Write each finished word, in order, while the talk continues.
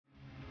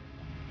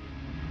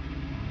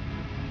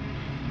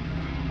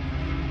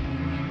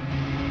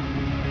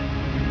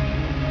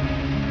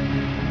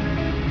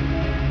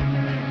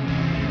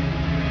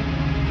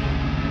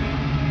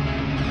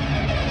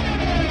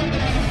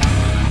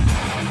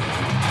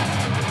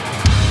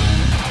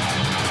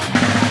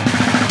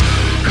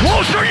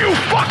you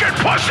fucking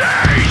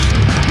pussies!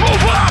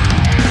 Move up!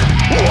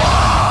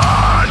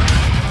 One!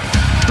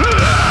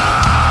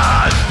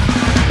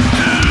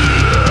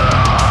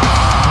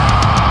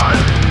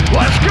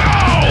 Let's go!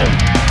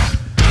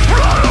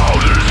 Run all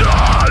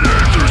design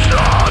into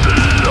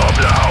something up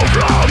now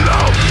from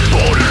now.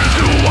 Put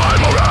into my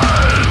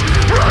mind.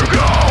 I'm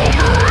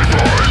covering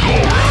for the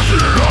rest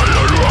of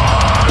the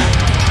run.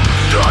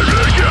 Time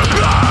to get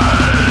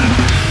back.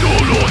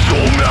 Don't know so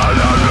mad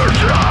at the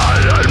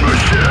giant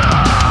machine.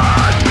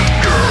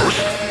 Girls,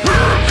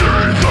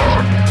 empty the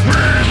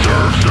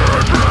reserves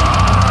and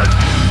bread.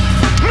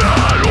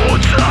 Not all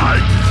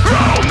time,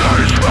 round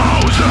nice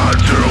mouse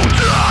until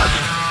death.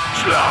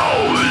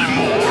 Slowly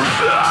more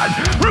fat,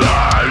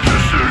 lies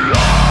just a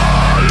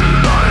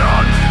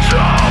lion.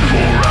 Top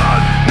for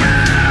rat,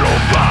 wheel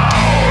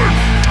bound.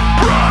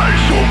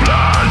 Price of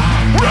land,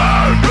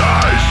 red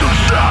price of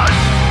sun.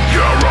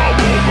 You're all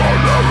over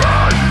the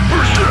run,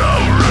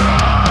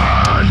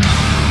 perseverance.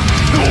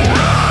 No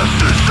rest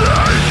is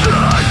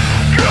station.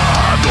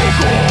 God no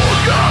gold,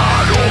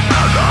 God no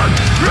method.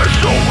 It's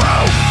so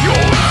well,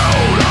 you're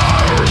out.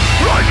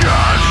 I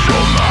can't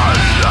show my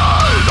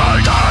life, I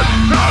got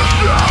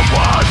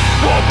someone.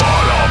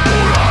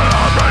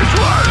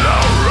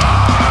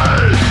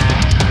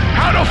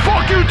 How the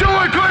fuck you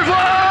doing,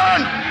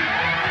 Cleveland?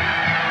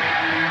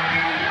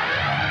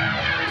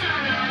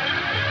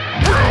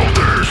 Build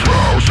this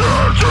house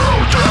into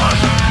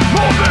dust.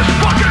 Move this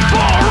fucking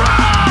ball around.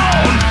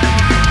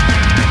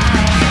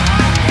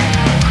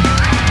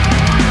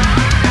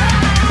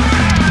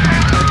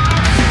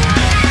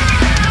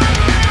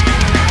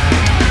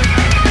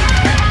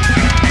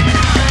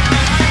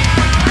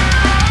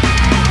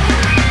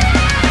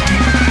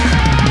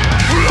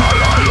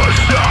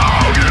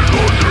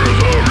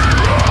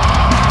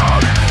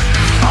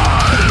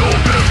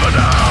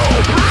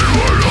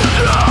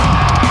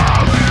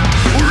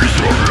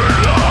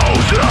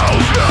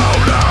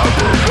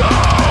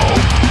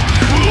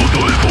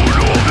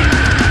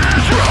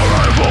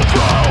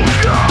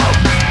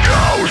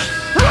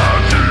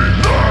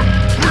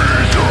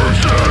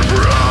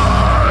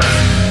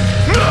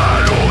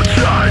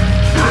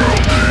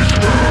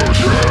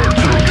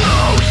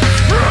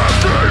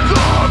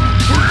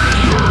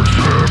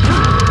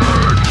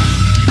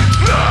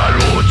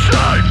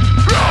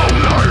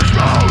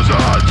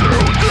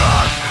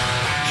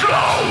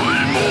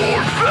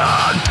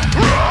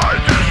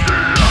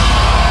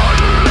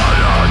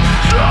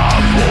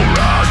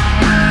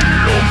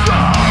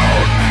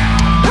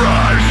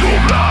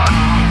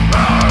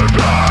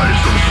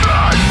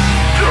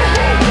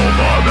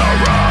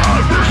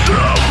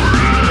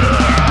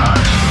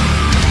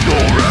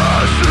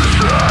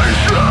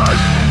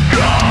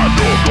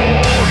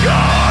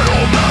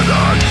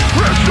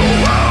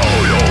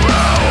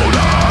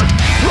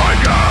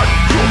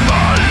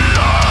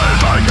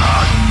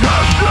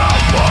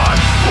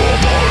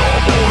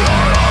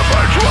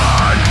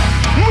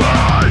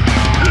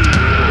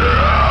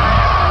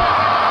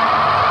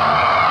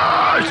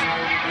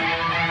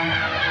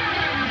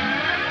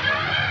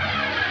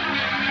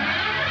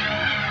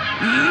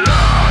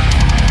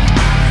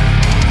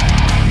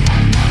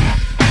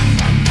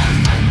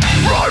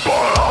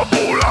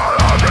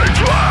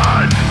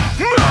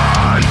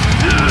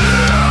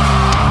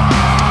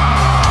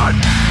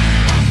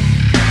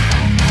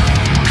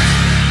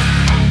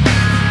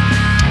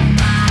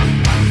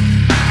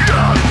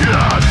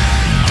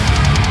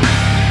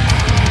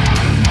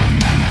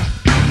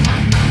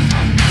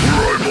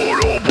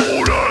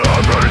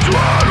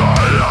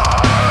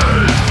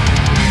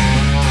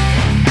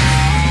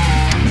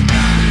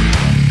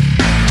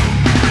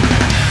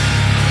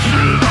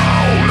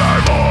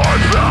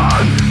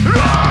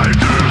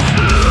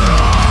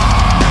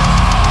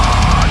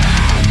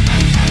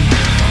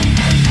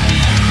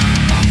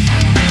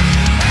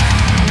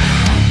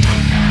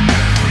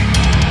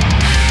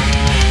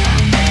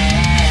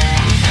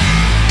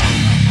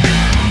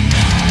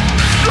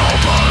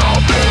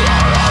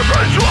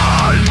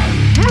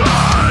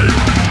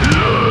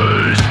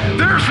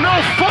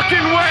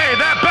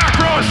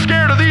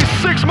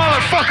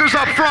 Motherfuckers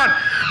up front,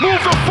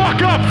 move the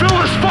fuck up, fill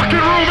this fucking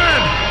room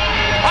in.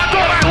 I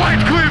thought I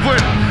liked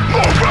Cleveland.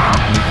 Move up.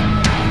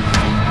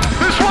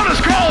 This one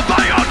is called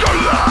The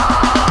Underland.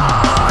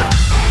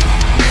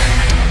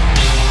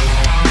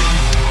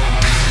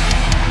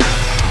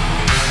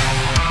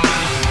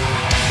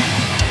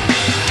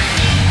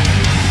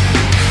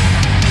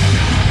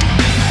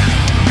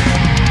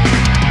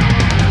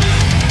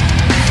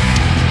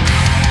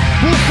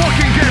 We'll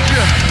fucking get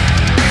you.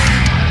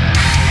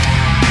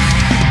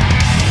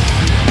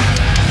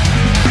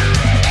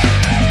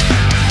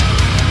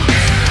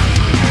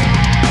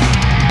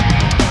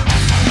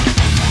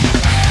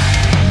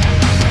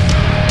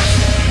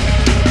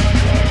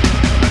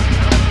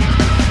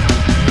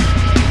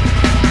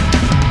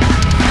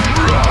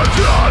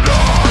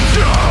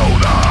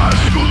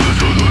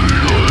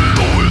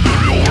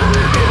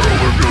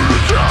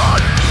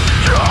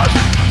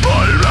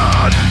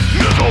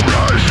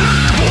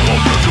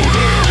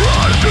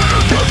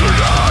 Just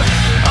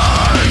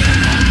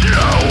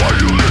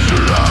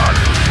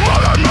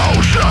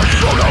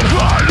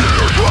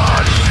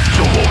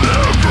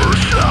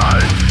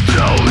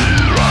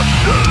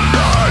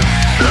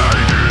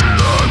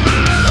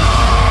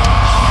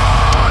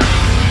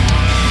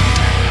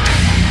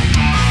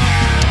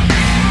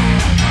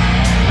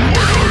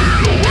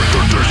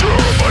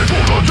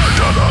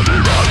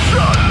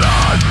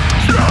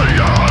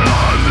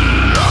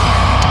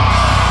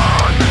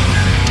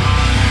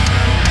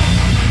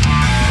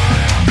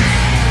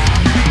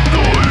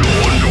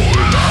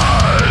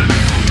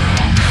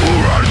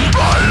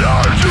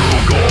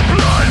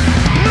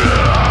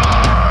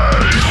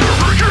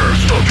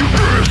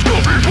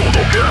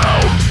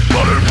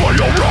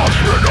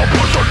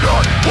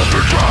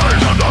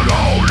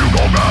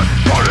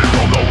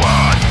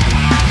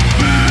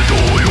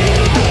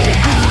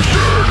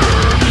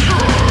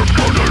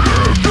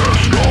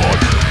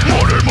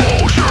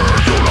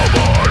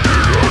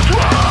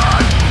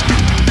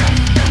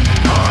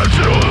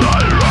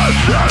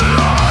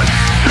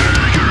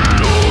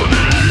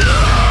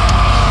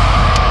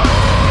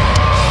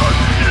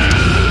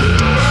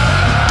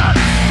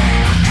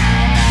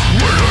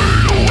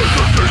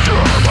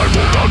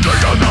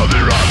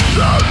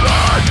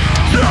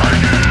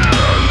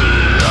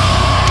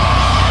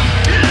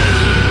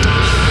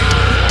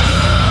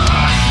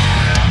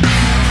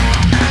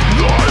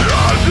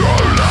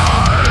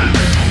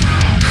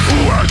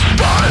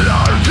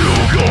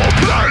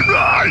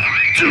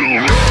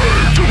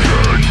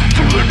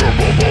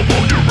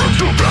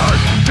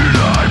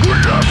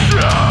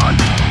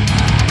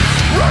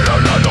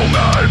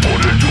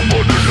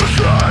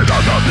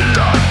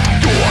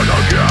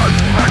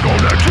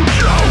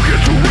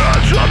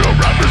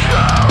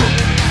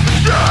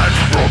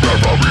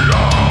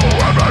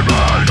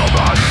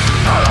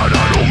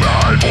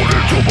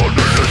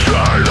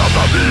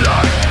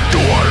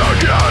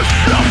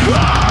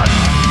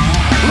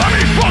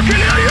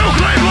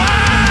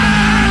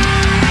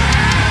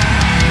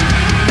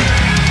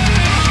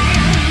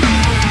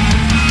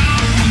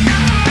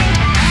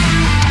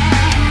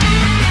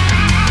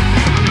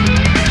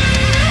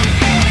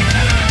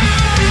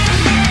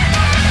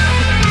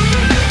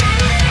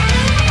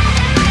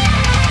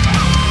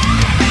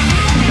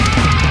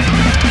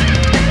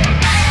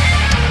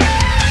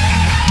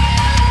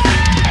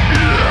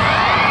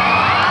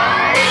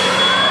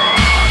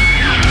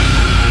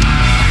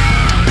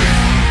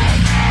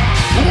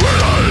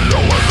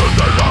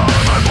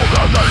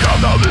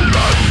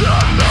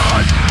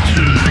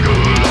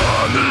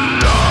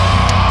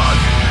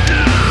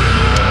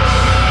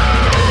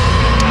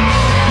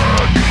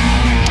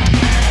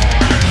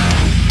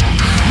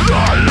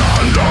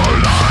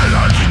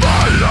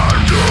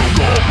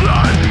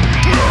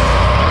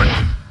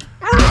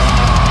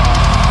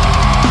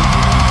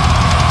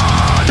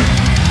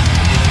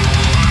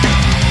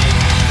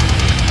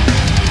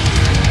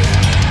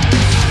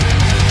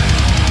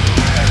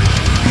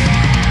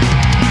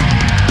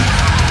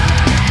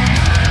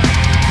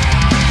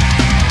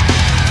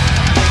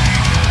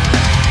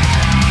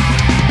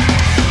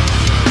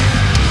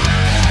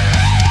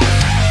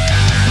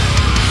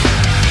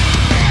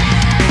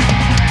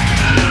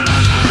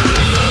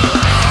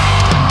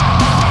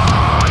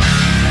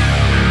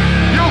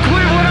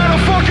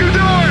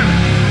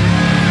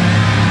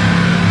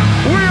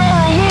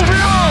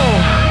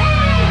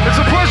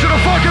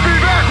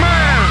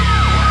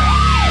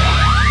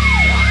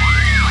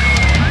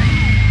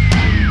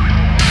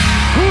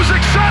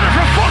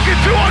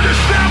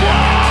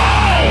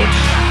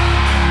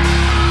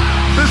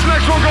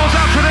goes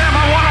out to them.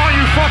 I want all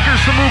you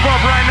fuckers to move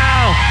up right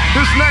now.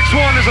 This next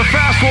one is a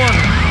fast one.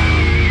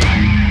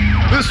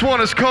 This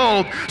one is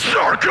called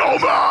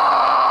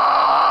Sarcoma.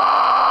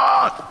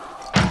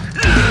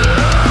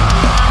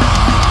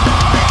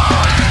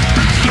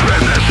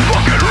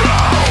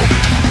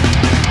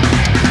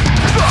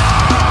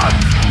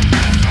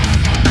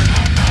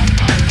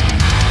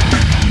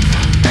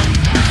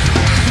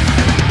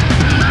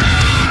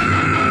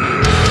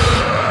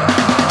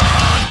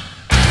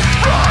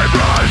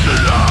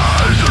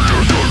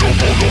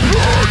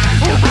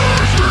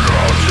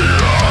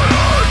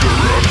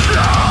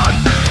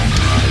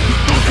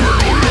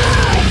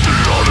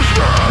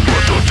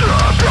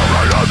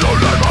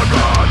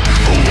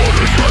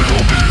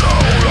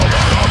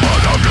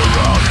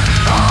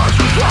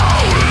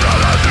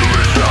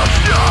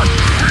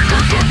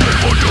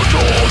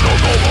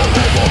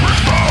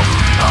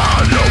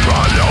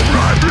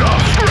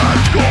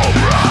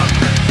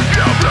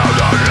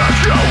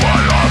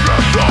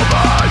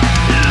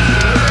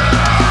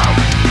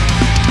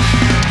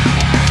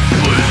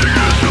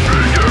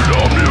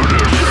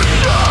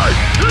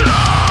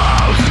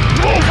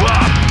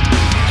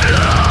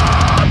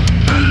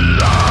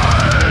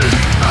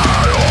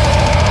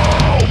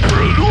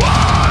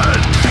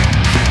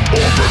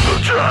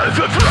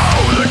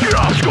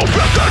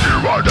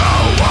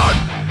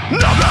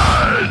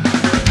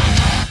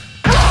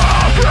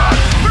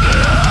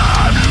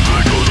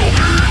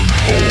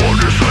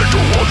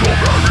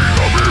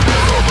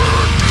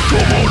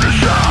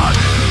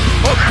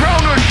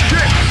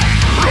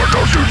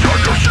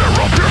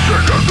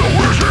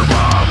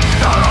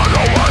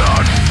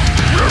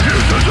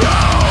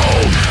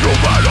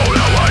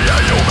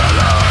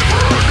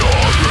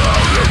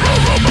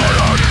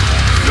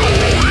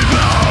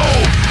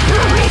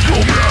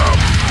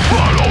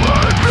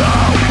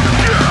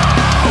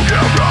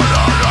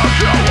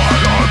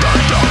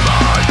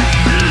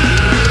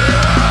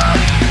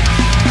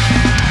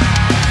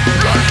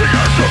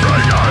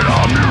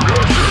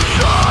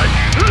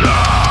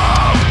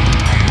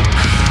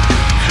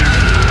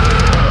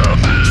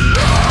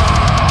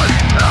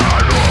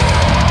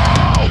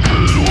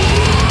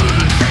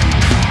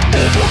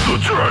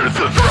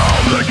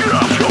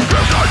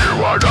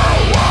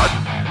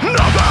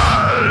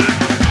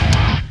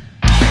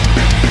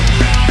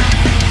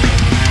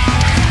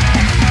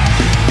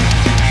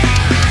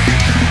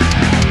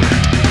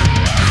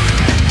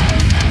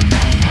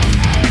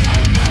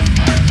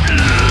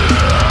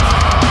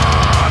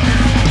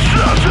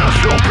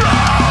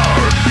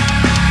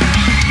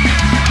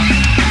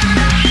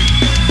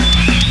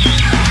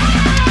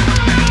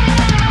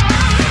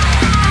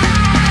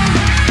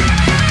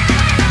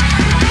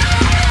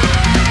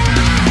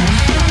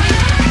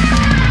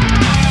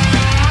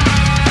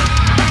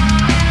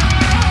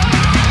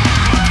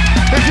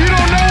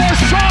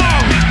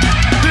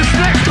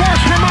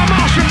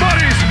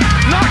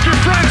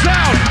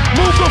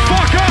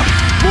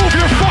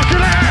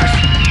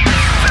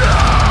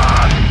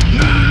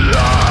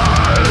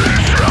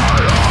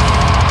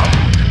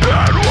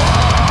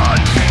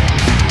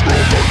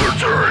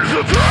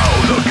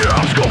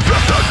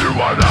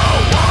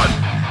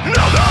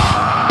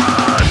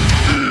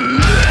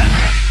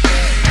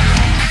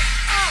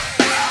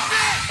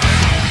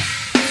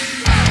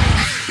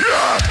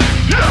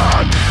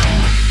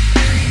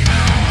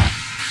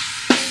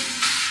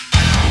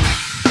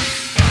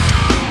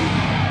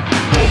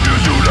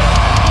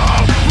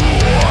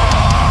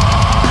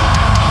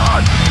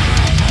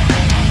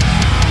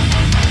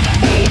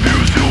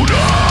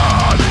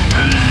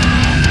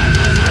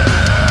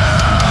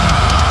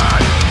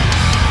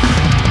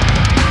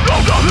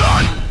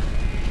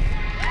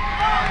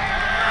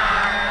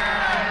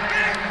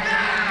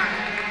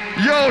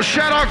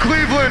 Shout out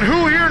Cleveland.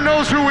 Who here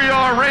knows who we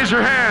are? Raise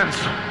your hands.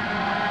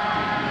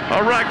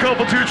 All right,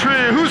 couple, two,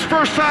 three. Who's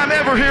first time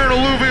ever here in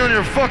Alluvial in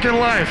your fucking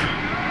life?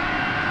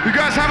 You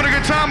guys having a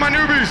good time, my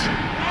newbies?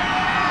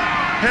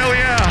 Hell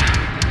yeah.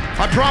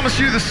 I promise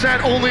you the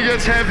set only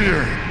gets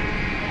heavier.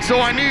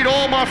 So I need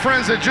all my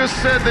friends that just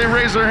said they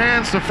raised their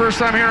hands the first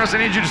time hearing us, I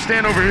need you to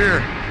stand over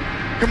here.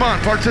 Come on,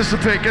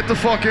 participate, get the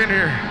fuck in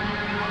here.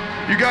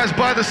 You guys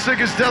buy the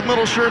sickest death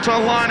metal shirts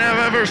online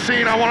I've ever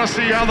seen. I wanna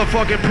see how the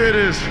fucking pit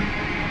is.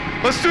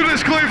 Let's do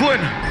this,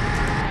 Cleveland.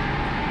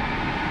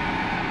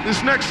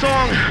 This next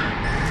song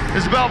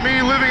is about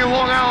me living in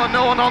Long Island,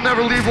 knowing I'll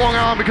never leave Long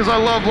Island because I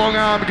love Long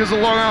Island, because of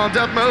Long Island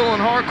death metal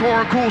and hardcore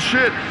and cool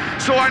shit.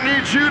 So I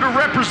need you to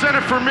represent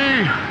it for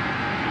me.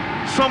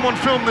 Someone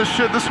film this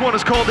shit. This one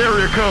is called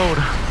Area Code.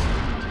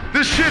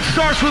 This shit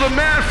starts with a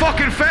mad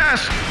fucking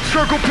fast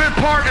circle pit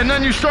part, and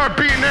then you start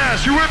beating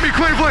ass. You with me,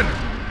 Cleveland?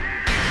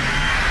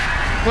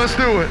 Let's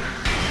do it.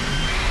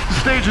 The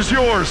stage is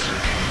yours.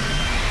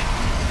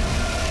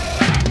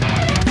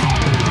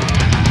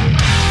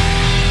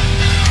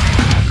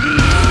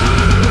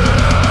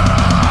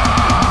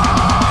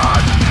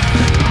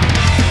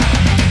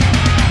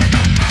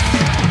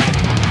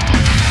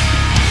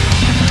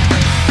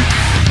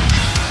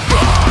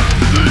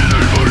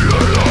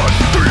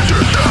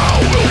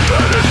 Will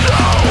finish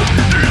now.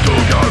 Need to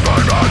get my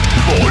man.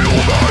 For you,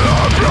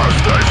 man,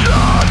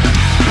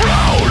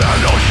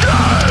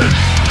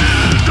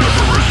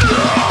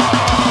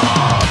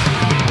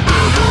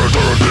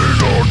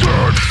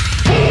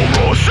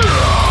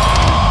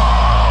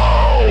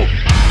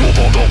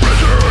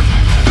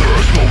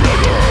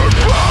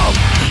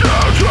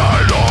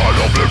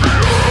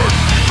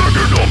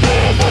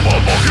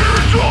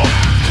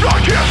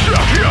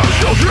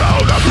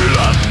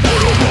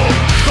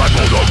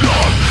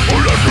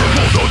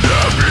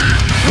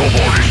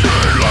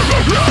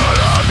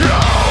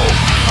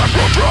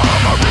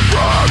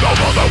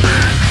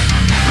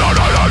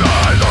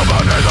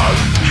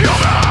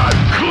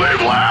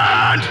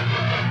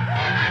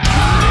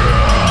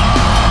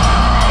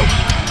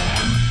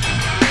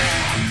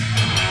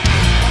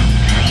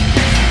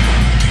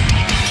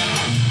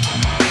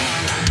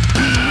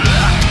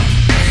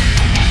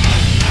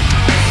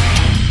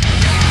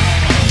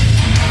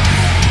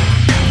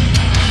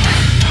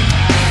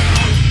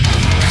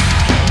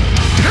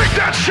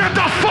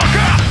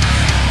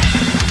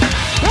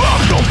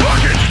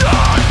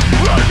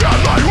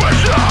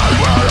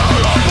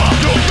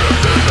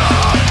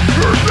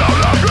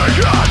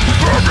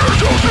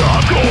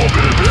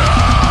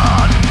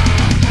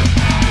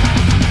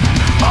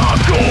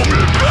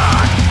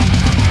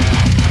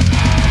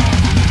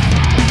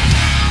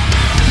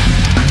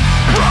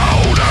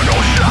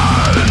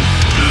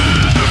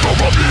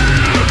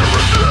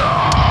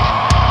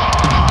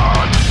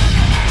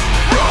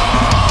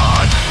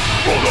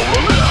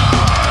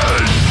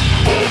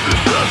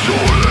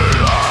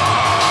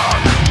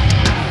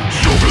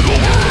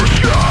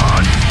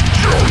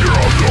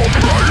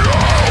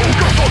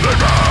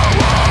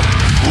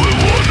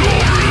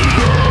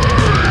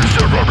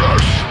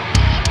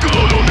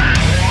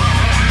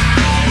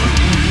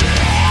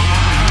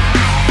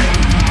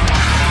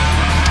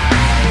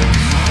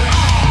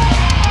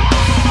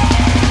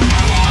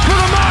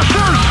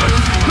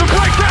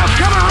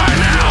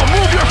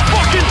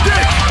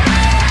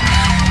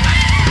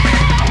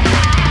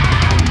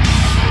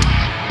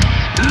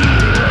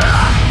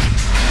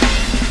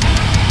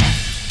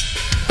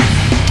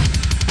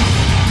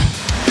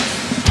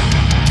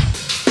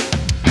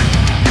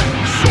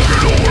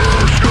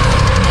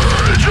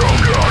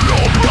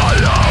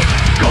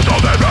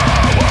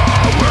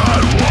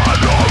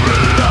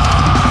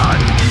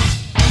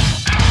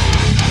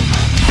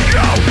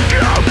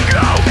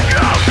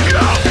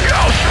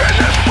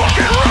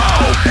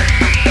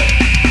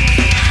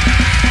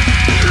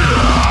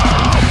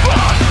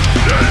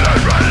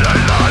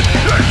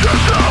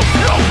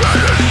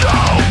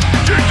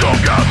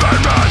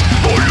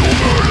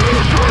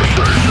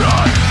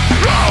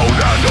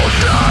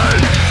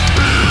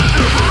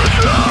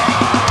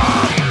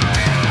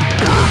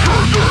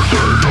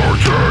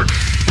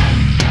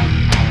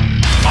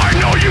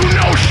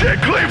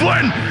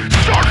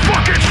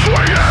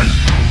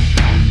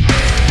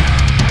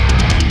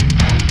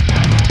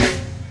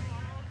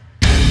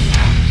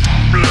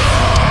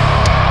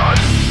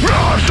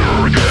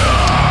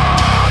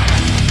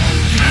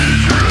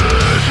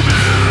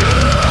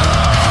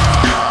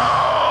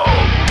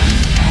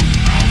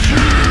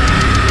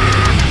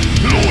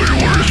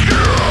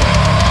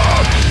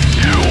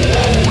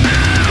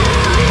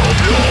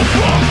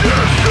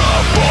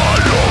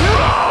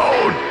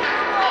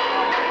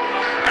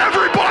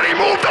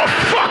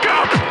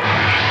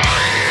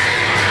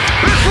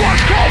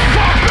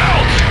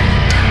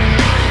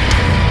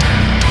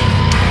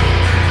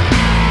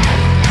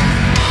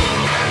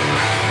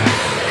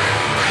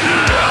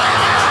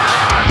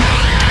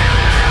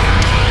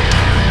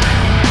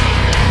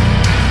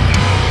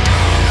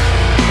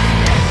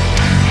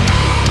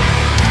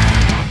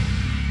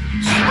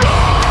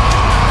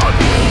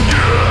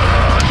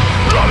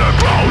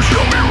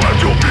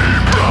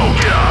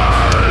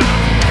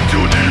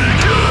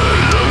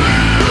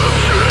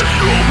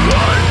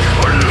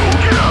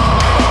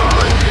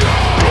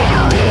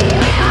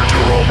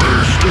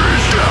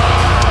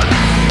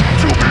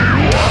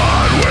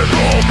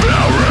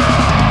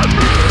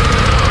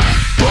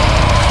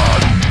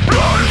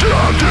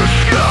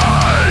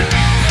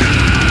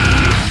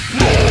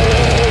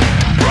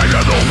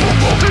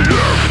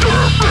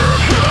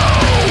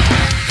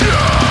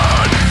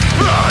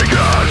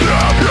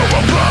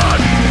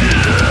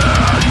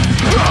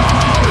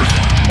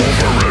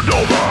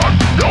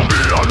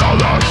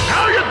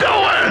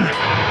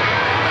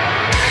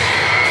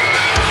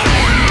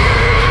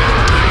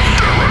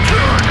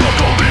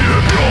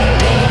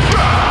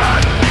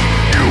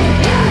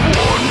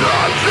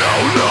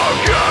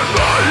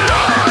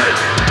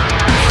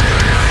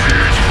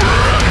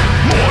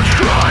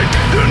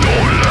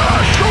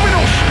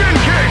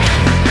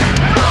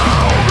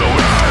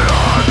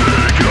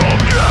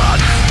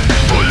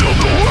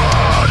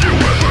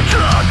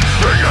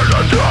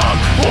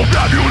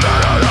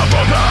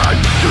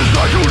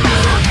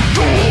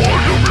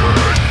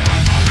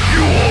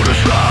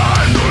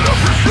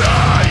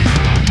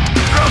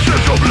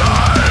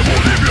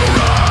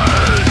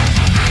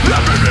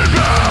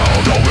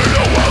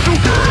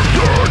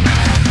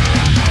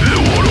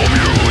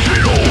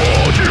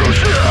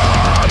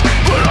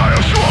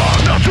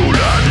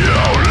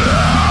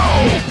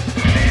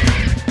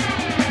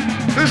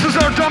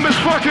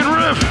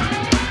 live.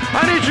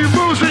 I need you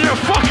losing your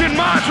fucking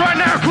minds right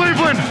now,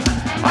 Cleveland.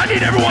 I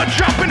need everyone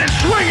jumping and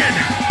swinging.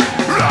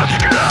 Let's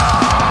go!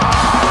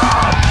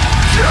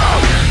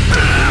 Jump!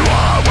 Be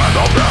one with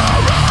the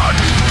parent!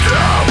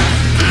 Jump!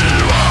 Be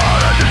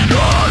one and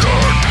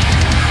discarded!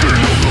 There's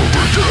no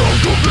return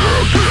to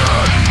their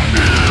dead!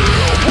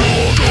 Heal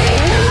for the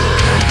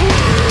world!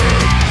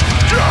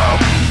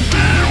 Jump!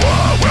 Be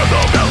one with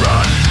the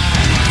parent!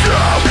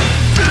 Jump!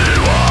 Be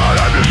one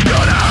and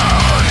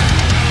discarded!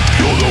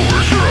 Show the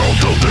return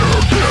to their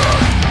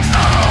dead!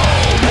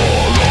 Out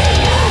for the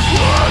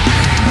worthless!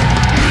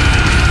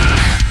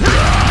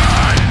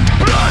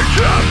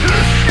 Jump the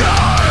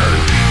sky,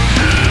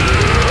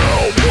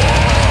 still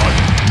one.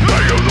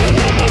 Like the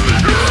womb of the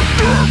earth,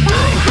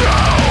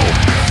 hell.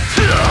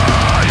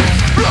 Die,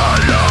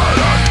 run,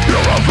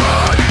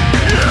 purified,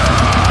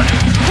 yet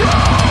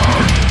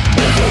proud.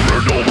 Over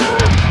and over,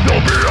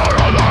 you'll be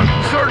alive.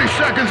 30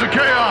 seconds of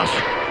chaos.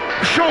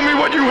 Show me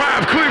what you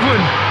have,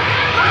 Cleveland.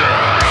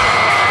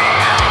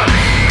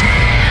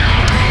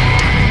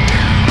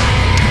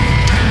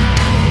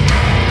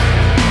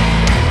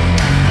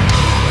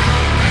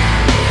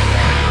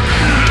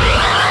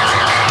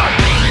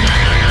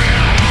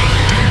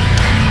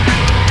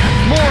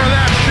 More of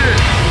that shit.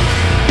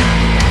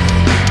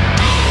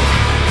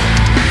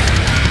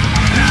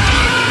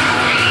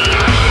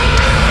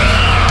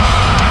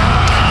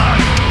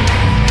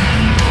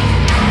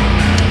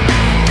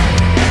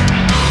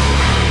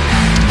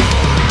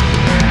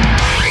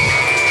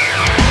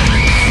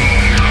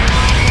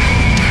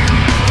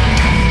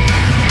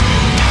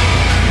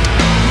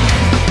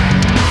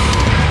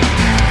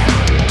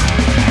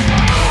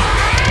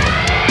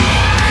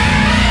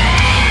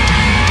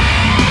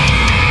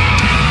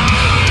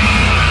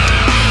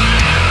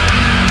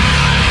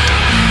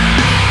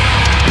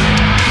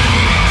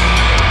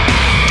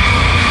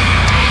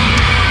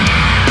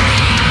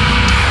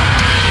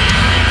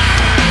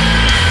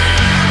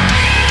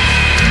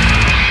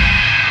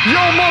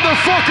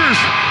 Motherfuckers,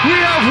 we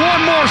have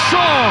one more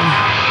song.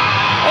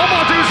 All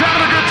my dudes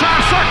having a good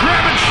time. Start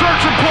grabbing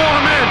shirts and pulling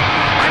them in.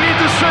 I need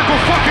this circle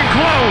fucking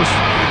closed.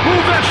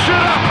 Move that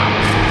shit up.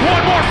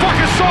 One more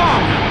fucking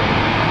song.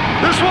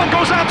 This one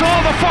goes out to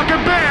all the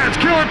fucking bands.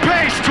 Killing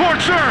Pace,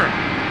 Torture.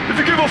 If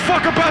you give a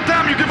fuck about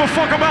them, you give a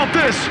fuck about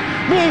this.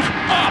 Move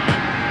up.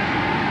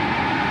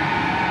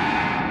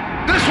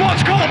 This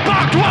one's called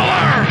Bach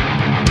Dweller.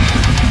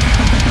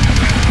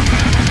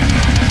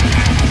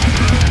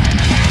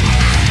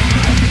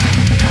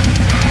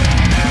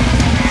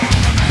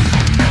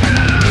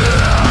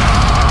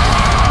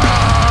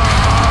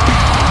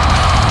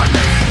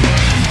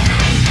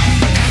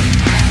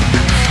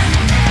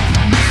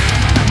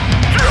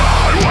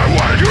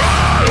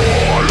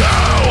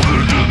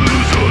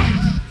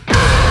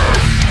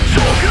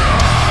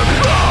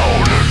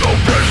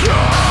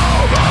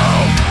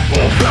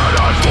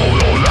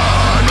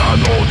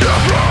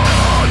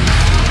 Oh,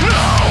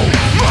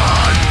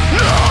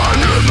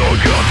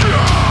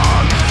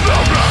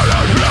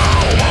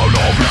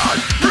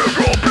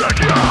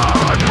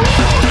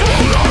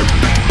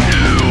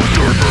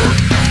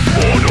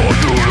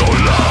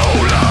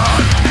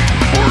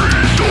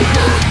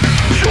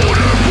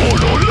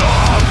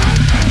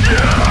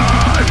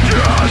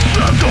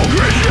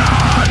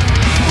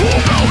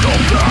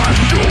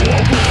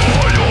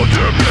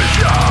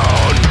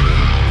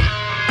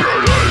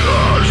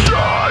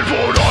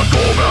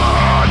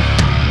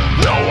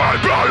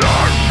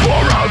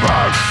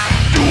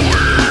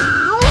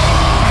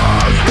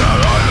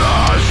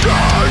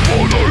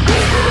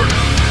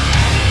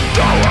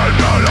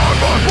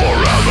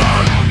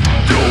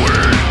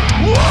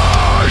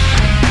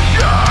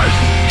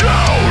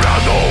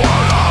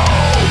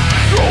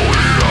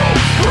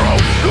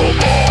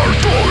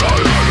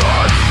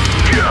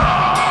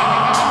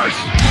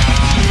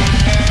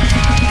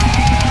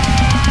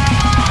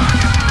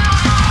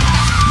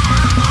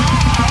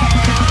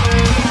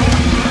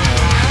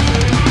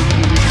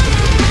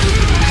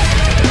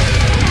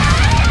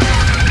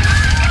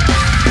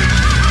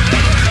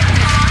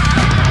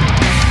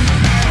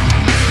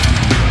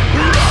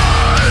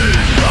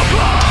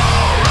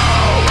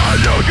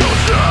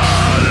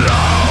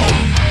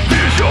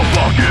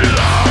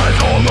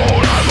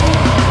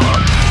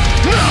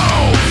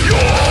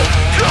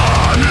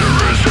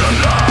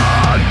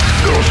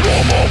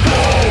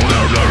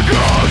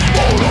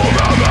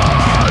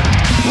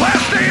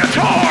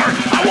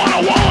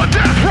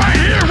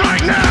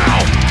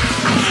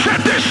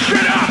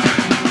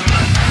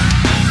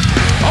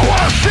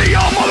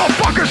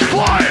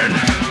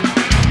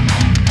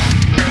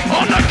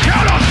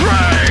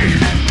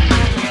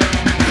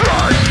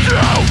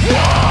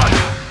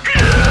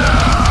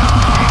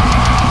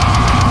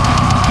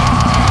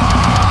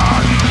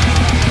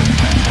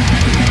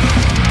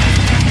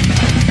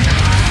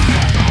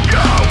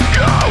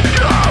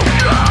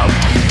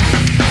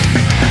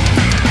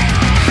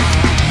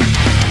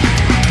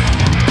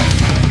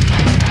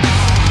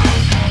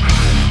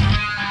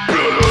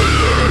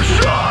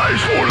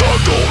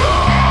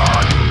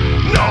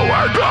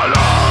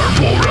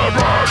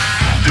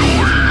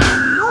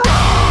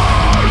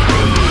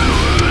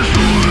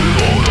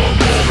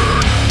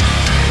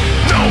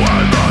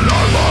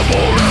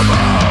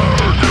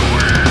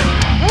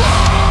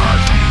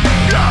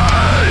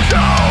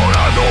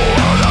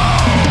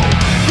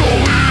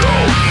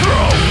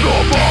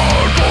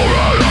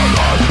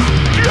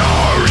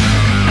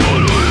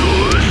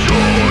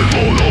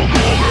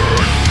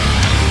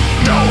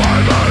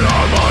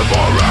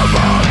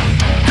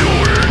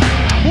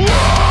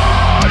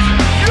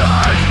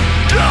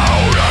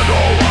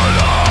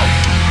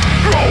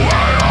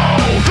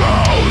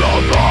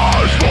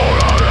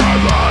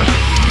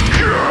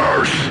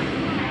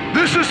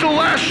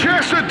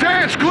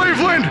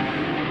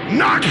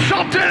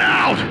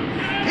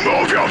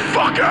 Move your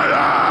fucking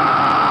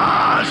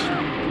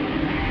ass!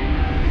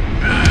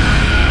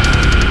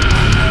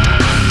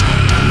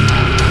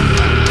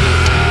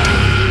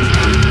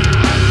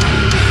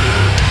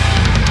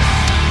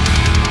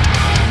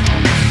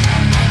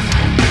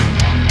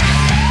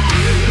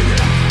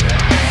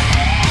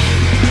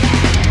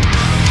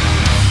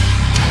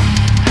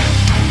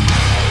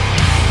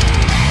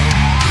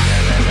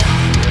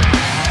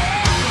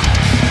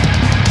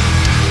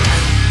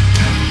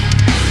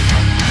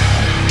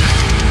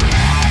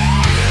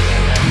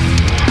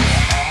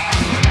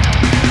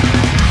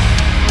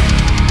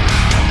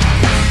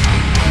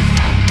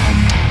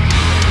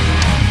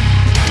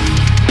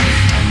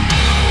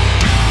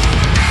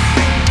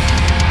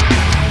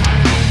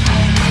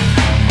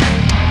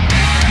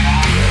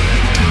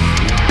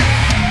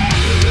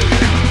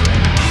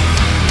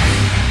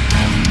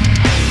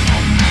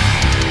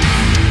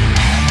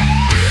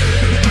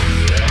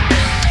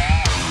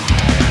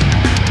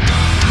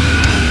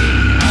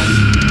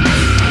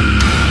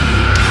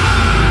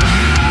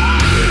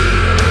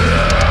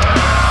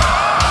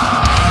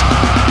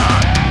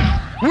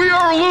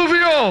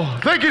 Alluvial,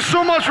 thank you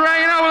so much for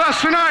hanging out with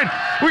us tonight.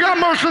 We got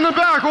merch in the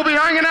back. We'll be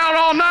hanging out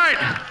all night.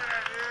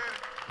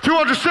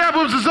 200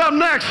 Samples is up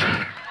next.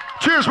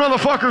 Cheers,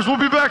 motherfuckers. We'll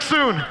be back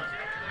soon.